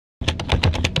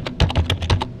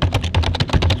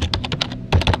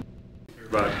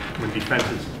But when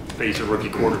defenses face a rookie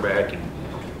quarterback and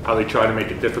how they try to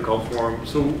make it difficult for him.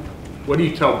 So what do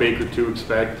you tell Baker to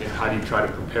expect, and how do you try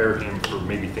to prepare him for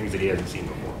maybe things that he hasn't seen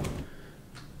before?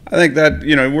 I think that,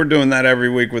 we're doing that every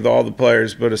week with all the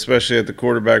players, but especially at the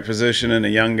quarterback position and a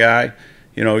young guy.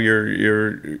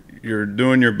 You're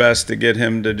doing your best to get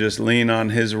him to just lean on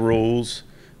his rules,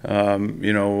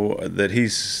 that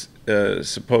he's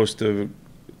supposed to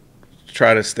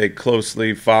try to stay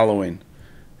closely following,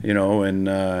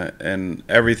 and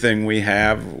everything we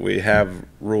have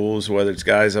rules, whether it's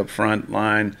guys up front,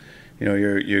 line,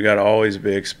 you got to always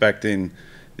be expecting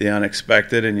the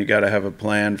unexpected, and you got to have a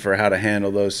plan for how to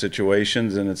handle those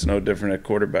situations, and it's no different at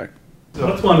quarterback. So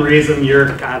what's one reason you're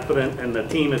confident and the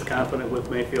team is confident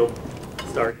with Mayfield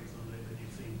starting?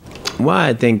 Well,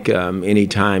 I think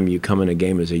anytime you come in a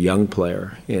game as a young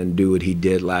player and do what he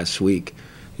did last week,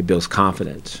 it builds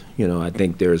confidence. I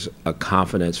think there's a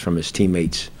confidence from his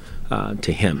teammates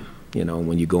to him.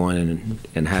 When you go in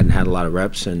and hadn't had a lot of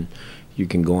reps, and you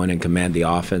can go in and command the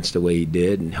offense the way he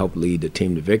did and help lead the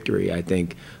team to victory, I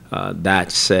think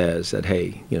that says that,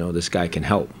 hey, this guy can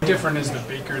help. How different is the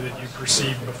Baker that you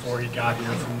perceived before he got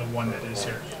here from the one that is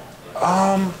here?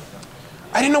 I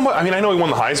didn't know. I know he won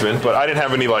the Heisman, but I didn't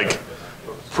have any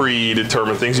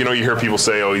predetermined things. You hear people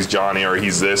say, "Oh, he's Johnny," or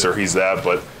 "He's this," or "He's that."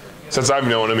 But since I've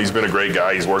known him, he's been a great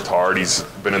guy. He's worked hard. He's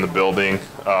been in the building.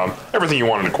 Everything you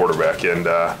want in a quarterback, and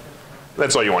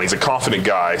that's all you want. He's a confident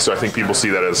guy, so I think people see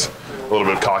that as a little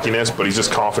bit of cockiness, but he's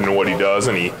just confident in what he does,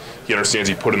 and he understands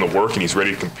he put in the work, and he's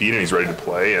ready to compete, and he's ready to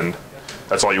play, and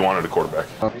that's all you want in a quarterback.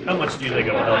 How much do you think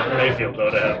it'll help Mayfield,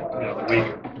 though, to have the week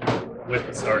with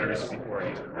the starters before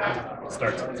he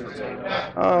starts his first game?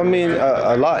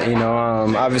 A lot,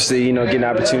 obviously, getting an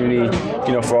opportunity,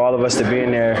 for all of us to be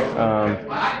in there,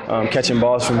 catching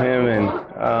balls from him,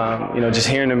 and, just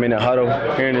hearing him in the huddle,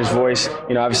 hearing his voice,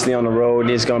 obviously on the road,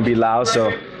 it's going to be loud,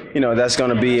 so, that's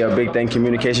going to be a big thing,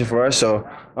 communication for us, so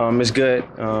it's good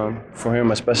for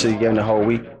him, especially given the whole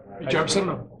week. Jarvis, I don't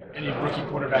know if any rookie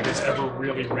quarterback is ever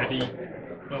really ready,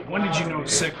 but when did you know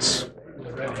 6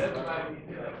 was ready?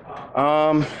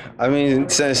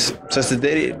 Since the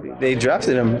day they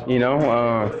drafted him,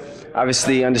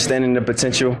 obviously understanding the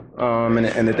potential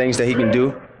and the things that he can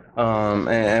do,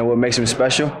 and what makes him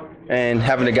special, and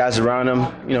having the guys around him,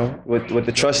 with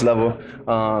the trust level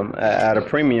at a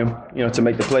premium, to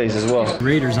make the plays as well. The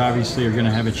Raiders obviously are going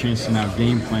to have a chance to now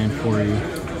game plan for you.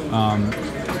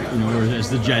 Whereas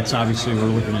the Jets obviously were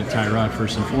looking at Tyrod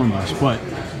first and foremost, but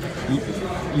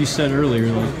you said earlier,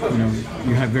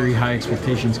 you have very high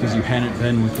expectations because you hadn't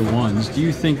been with the ones. Do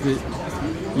you think that,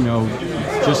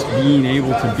 just being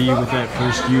able to be with that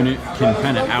first unit can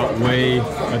kind of outweigh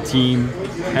a team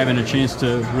having a chance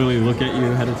to really look at you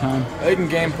ahead of time? They can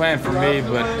game plan for me,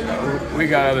 but we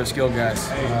got other skilled guys.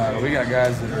 We got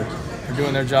guys that are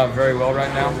doing their job very well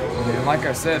right now. And like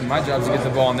I said, my job is to get the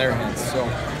ball in their hands. So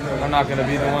I'm not going to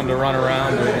be the one to run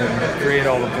around and create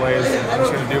all the plays. I'm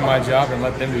just going to do my job and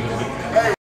let them do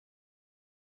it.